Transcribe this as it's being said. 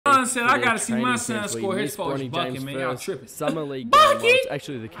son said I gotta see my son score his first bucket, man. Y'all tripping. Summer League bucket? It's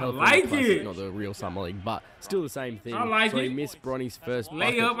actually the California Classic, not the real Summer League, but still the same thing. I like it. So he missed Bronny's first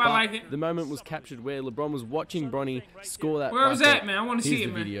bucket. Layup, I like it. The moment was captured where LeBron was watching Bronny score that Where bucket. was that, man? I want to see it,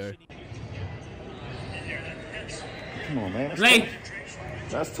 man. Video. Come on, man. Lay.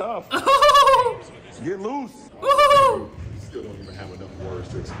 That's tough. Get loose. Still don't even have enough words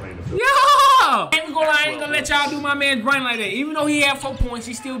to explain it. I ain't gonna let y'all do my man's brain like that. Even though he had 4 points,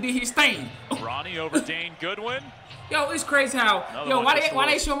 he still did his thing. Bronny over Dane Goodwin. Yo, it's crazy how why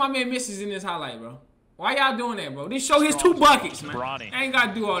they show my man misses in this highlight, bro? Why y'all doing that, bro? They show his 2 buckets, man. Bronny. I ain't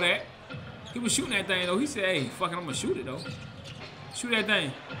gotta do all that. He was shooting that thing though. He said, "Hey, fucking, I'm gonna shoot it though. Shoot that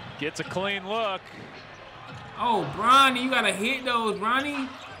thing." Gets a clean look. Oh, Bronny, you gotta hit those, Bronny.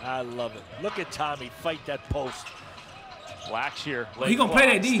 I love it. Look at Tommy fight that post. Blackshear. He gonna play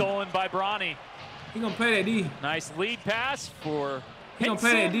that D. Stolen by Bronny. He gonna play that D. Nice lead pass for. He gonna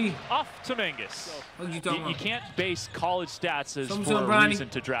play that D. Off to Mingus. What you talking about? You can't base college stats as Some for a Bronny. reason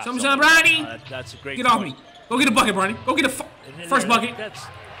to draft. Some Bronny. That's a great. Get off me. Go get a bucket, Bronny. Go get a first bucket. That's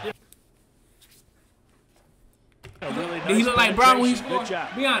really nice. Did he look like LeBron when he scored?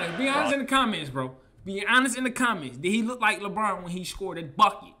 Be honest. Be honest in the comments, bro. Be honest in the comments. Did he look like LeBron when he scored that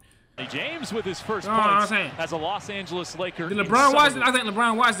bucket? James with his first points as a Los Angeles Laker. Did LeBron watch it? I think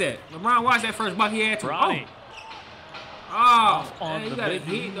LeBron watched that. LeBron watched that first bucket he had to. Bronny. Oh, man, you gotta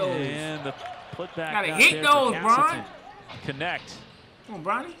hit those. And the put back. Gotta hit those, Bron. Connect. Come on,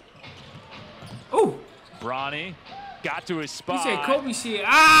 Bronny. Ooh. Bronny got to his spot. He said Kobe shit. Yo,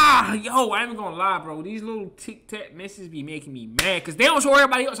 I ain't gonna lie, bro. These little tic-tac misses be making me mad because they don't show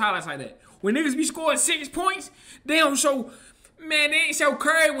everybody else highlights like that. When niggas be scoring 6 points, they don't show. Man, they ain't show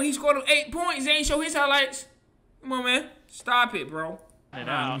Curry when he scored 8 points. They ain't show his highlights. Come on, man. Stop it, bro. Let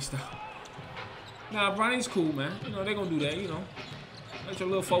me stop. Nah, Bronny's cool, man. You know, they gonna do that, you know. That's your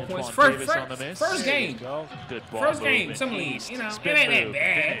little 4 points. First game. Good ball. First game. Some leagues, you know. It ain't that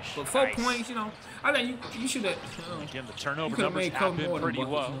bad. But 4 points, you know. I think you should have. Again, the turnover numbers have been pretty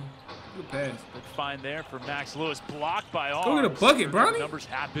low. Good pass. Good find there for Max Lewis. Blocked by Arms. Go get a bucket, Bronny. Numbers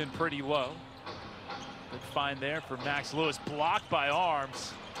have been pretty low. Good find there for Max Lewis. Blocked by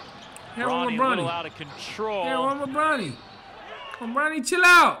Arms. Bronny a little out of control. Yeah, one with Bronny. Come on, Bronny, chill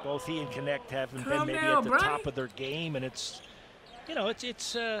out. Both he and Connect haven't been maybe at the top of their game, and it's, you know,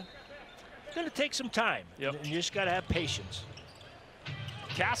 it's going to take some time. Yep. And you just got to have patience.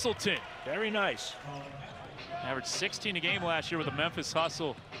 Castleton. Very nice. Averaged 16 a game last year with the Memphis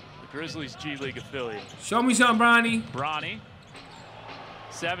Hustle, the Grizzlies G League affiliate. Show me something, Bronny. Bronny.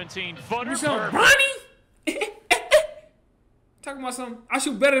 17-footer. Bronny? Talking about something. I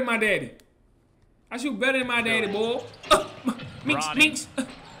shoot better than my daddy. I shout better than my daddy, boy. Minks.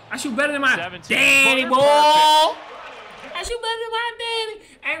 I shoot better than my daddy, boy. I shoot better than my daddy.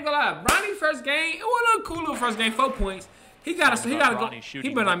 I ain't gonna lie. Bronny first game, it was a cool little first game, 4 points. He gotta go. He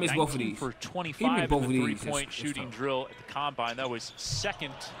better not miss both of these. For 25 in the three-point shooting drill at the combine. That was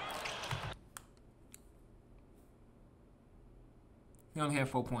second. He only had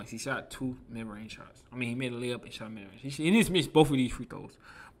 4 points. He shot 2 mid-range shots. I mean, he made a layup and shot mid-range. He just missed both of these free throws.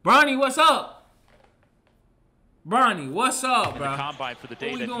 Bronny, what's up? Bronny, what's up, bro? The combine for the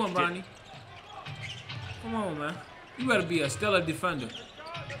day. What we doing, Bronny? Come on, man. You better be a stellar defender.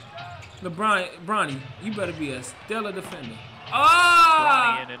 Bronny, you better be a stellar defender.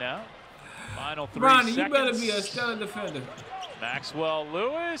 Ah! Bronny in and out. Final 3 seconds. Bronny, you better be a stellar defender. Maxwell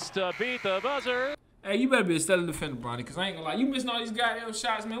Lewis to beat the buzzer. Hey, you better be a stellar defender, Bronny, because I ain't gonna lie. You missing all these goddamn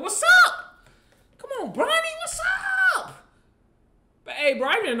shots, man. What's up? Come on, Bronny, what's up? But, hey, bro,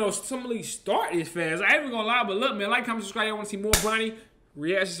 I didn't know some of these start this fast. I ain't even gonna lie, but look, man, like, comment, subscribe. Y'all want to see more Bronny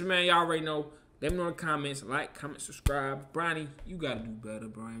reactions, man. Y'all already know. Let me know in the comments. Like, comment, subscribe. Bronny, you gotta do better,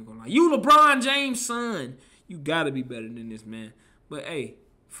 bro. I ain't gonna lie. You LeBron James' son. You gotta be better than this, man. But, hey,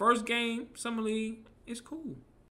 first game, summer league, it's cool.